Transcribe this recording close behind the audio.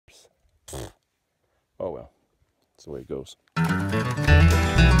Oh well, that's the way it goes.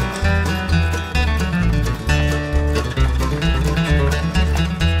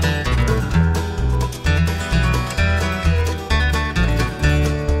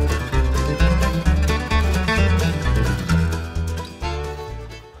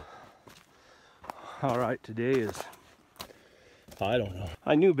 All right, today is, I don't know.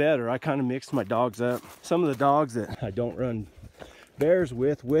 I knew better. I kind of mixed my dogs up. Some of the dogs that I don't run bears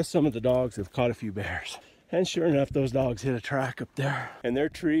with some of the dogs have caught a few bears. And sure enough, those dogs hit a track up there. And they're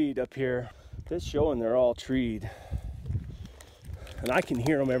treed up here. It's showing they're all treed. And I can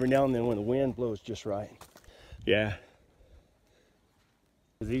hear them every now and then when the wind blows just right. Yeah.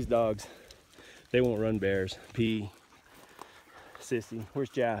 These dogs, they won't run bears. P, Sissy, where's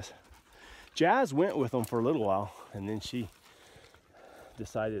Jazz? Jazz went with them for a little while, and then she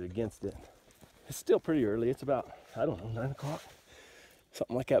decided against it. It's still pretty early. It's about, I don't know, 9 o'clock?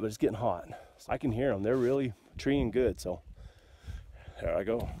 Something like that, but it's getting hot. I can hear them. They're really treeing good, so there I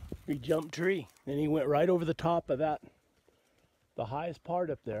go. He jumped tree, and he went right over the top of that, the highest part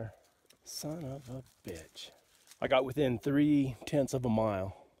up there. Son of a bitch. I got within 3/10 of a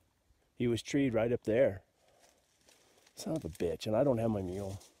mile. He was treed right up there. Son of a bitch, and I don't have my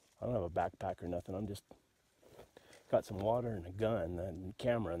mule. I don't have a backpack or nothing. I'm just got some water and a gun and a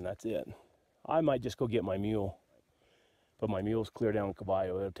camera, and that's it. I might just go get my mule, but my mule's clear down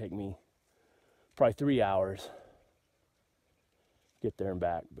Caballo. It'll take me probably 3 hours get there and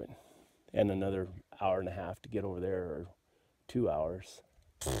back, and another hour and a half to get over there, or 2 hours.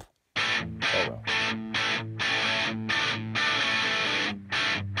 Oh well.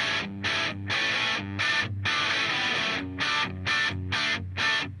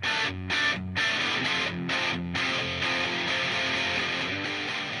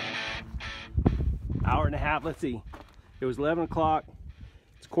 Hour and a half, let's see. It was 11 o'clock.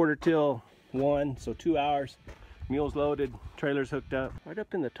 It's 1:45, so 2 hours. Mule's loaded, trailer's hooked up. Right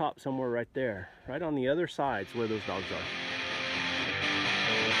up in the top somewhere right there. Right on the other side is where those dogs are.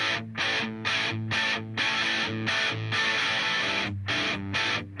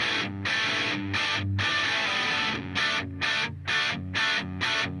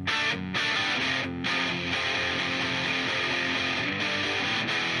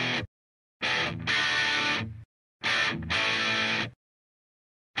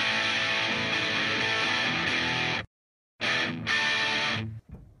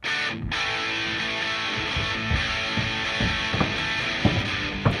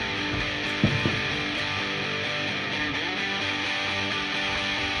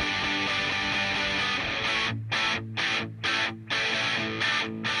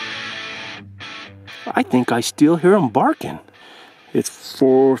 I think I still hear them barking. It's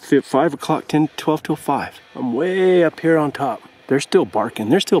 5 o'clock, 10, 12 till 5. I'm way up here on top. They're still barking.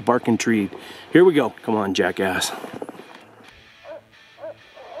 They're still barking treed. Here we go. Come on, jackass.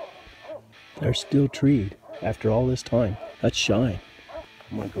 They're still treed after all this time. That's Shine.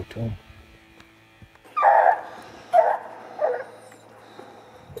 I'm gonna go to him.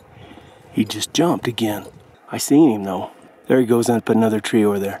 He just jumped again. I seen him though. There he goes up another tree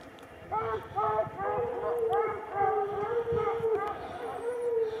over there.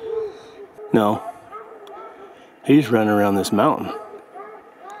 No, he's running around this mountain.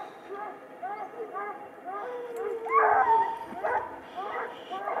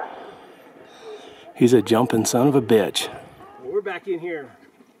 He's a jumping son of a bitch. Well, we're back in here,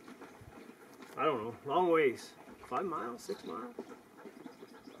 I don't know, long ways. 5 miles, 6 miles?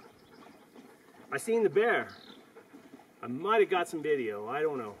 I seen the bear. I might have got some video, I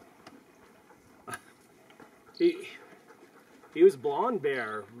don't know. He was blonde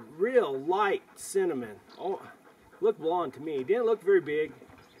bear, real light cinnamon. Oh, looked blonde to me. He didn't look very big,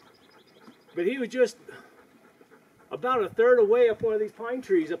 but he was just about a third away up one of these pine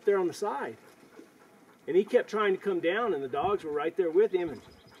trees up there on the side. And he kept trying to come down, and the dogs were right there with him. And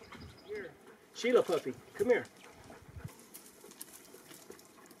here, Sheila puppy, come here.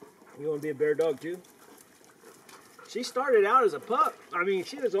 You want to be a bear dog too? She started out as a pup. I mean,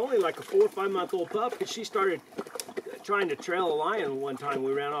 she was only like a 4 or 5 month old pup, because she started trying to trail a lion one time.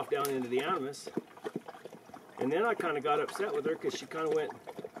 We ran off down into the Animus. And then I kind of got upset with her because she kind of went,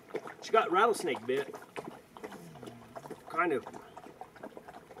 she got rattlesnake bit. Kind of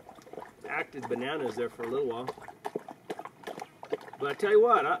acted bananas there for a little while. But I tell you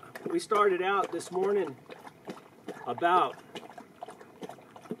what, we started out this morning about,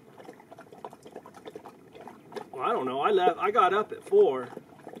 well, I don't know, I got up at 4.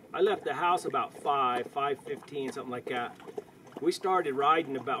 I left the house about 5:15, something like that. We started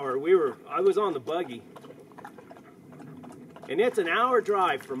riding about, I was on the buggy. And it's an hour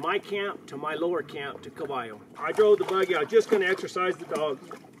drive from my camp to my lower camp to Caballo. I drove the buggy. I was just going to exercise the dogs.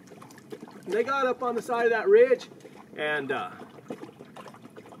 And they got up on the side of that ridge, and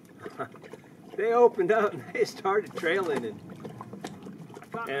they opened up and they started trailing.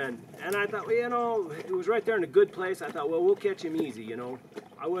 And I thought, well, you know, it was right there in a good place. I thought, well, we'll catch him easy, you know.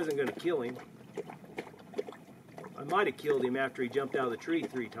 I wasn't going to kill him. I might have killed him after he jumped out of the tree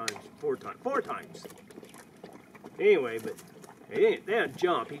four times. Anyway, but they didn't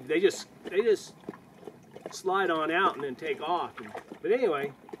jump. They just slide on out and then take off. But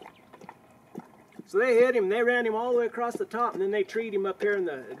anyway, so they hit him. They ran him all the way across the top, and then they treed him up here in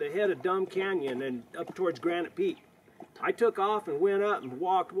the head of Dumb Canyon and up towards Granite Peak. I took off and went up and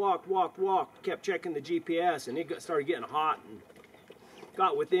walked, kept checking the GPS, and it started getting hot and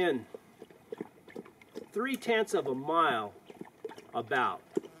got within 0.3 of a mile about.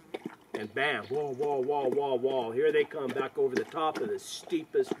 And bam, wall. Here they come back over the top of the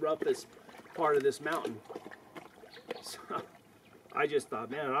steepest, roughest part of this mountain. So I just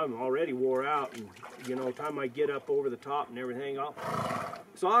thought, man, I'm already wore out, and you know, time I get up over the top and everything else.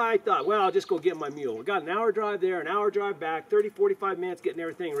 So I thought, well, I'll just go get my mule. I got an hour drive there, an hour drive back, 30-45 minutes getting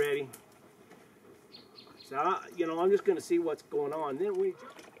everything ready. So you know, I'm just going to see what's going on.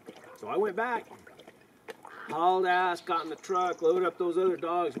 So I went back, hauled ass, got in the truck, loaded up those other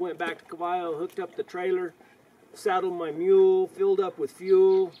dogs, went back to Caballo, hooked up the trailer, saddled my mule, filled up with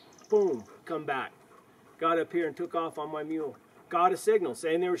fuel, boom, come back. Got up here and took off on my mule. Got a signal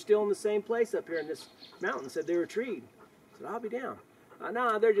saying they were still in the same place up here in this mountain. Said they were treed. I said, I'll be down.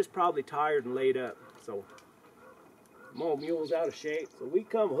 Nah, they're just probably tired and laid up. So my old mule's out of shape. So we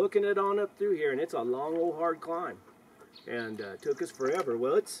come hooking it on up through here, and it's a long old hard climb. And took us forever.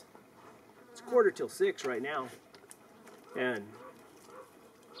 Well, it's 6:45 right now. And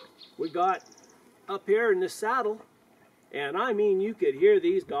we got up here in this saddle, and I mean, you could hear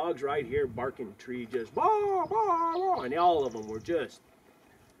these dogs right here barking the tree, just bah, bah, bah, and all of them were just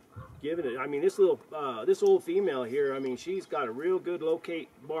giving it. I mean, this old female here, I mean, she's got a real good locate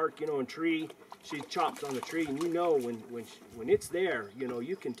bark, you know, in tree. She chops on the tree, and you know when it's there, you know,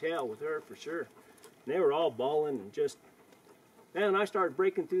 you can tell with her for sure. And they were all bawling and just, man, I started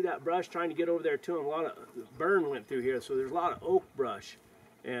breaking through that brush, trying to get over there to them. A lot of burn went through here, so there's a lot of oak brush,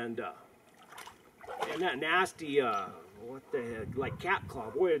 and that nasty, what the heck, like cat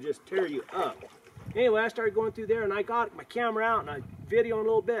claw, boy, it'll just tear you up. Anyway, I started going through there, and I got my camera out, and I videoed a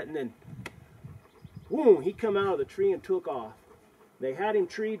little bit, and then, boom, he come out of the tree and took off. They had him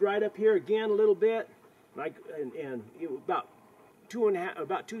treed right up here again a little bit, and it was about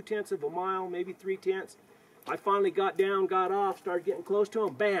 2.5 of a mile, maybe 3/10. I finally got down, got off, started getting close to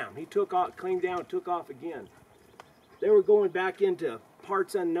him, bam, he took off, cleaned down, took off again. They were going back into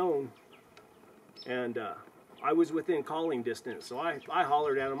parts unknown, and I was within calling distance, so I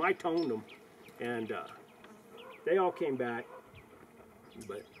hollered at them, I toned them, and they all came back,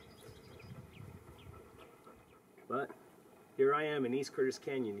 but here I am in East Curtis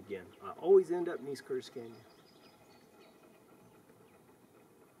Canyon again. I always end up in East Curtis Canyon.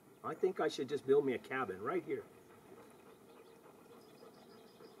 I think I should just build me a cabin right here,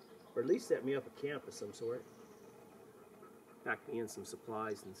 or at least set me up a camp of some sort, pack me in some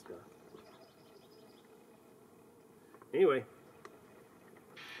supplies and stuff. Anyway,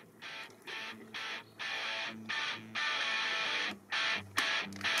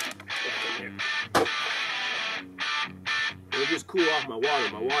 it'll just cool off my water.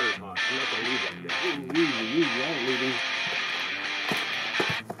 My water's hot. I'm not going to leave that there. I'm leaving.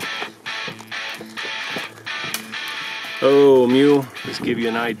 Oh, mule, just give you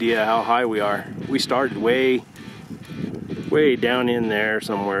an idea how high we are. We started way down in there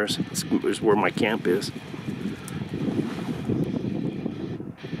somewhere. This is where my camp is.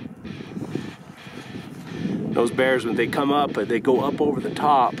 Those bears, when they come up, they go up over the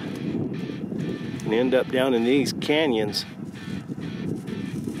top and end up down in these canyons.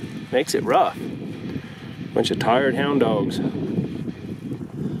 Makes it rough. Bunch of tired hound dogs.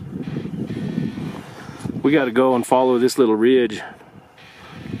 We got to go and follow this little ridge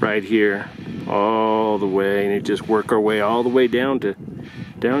right here all the way, and just work our way all the way down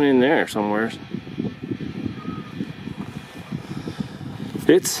in there somewhere.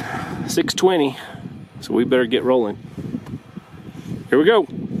 It's 6:20. So we better get rolling. Here we go.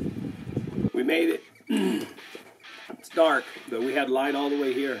 We made it. It's dark, but we had light all the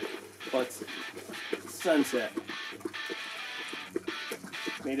way here. Plus sunset.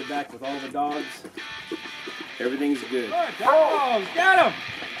 Made it back with all the dogs. Everything's good. Oh, got him!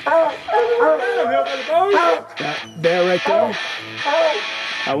 That bear right there.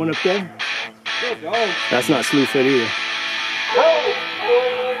 That one up there. Good dog. That's not Slewfoot either.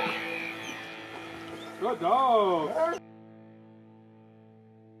 Good dog.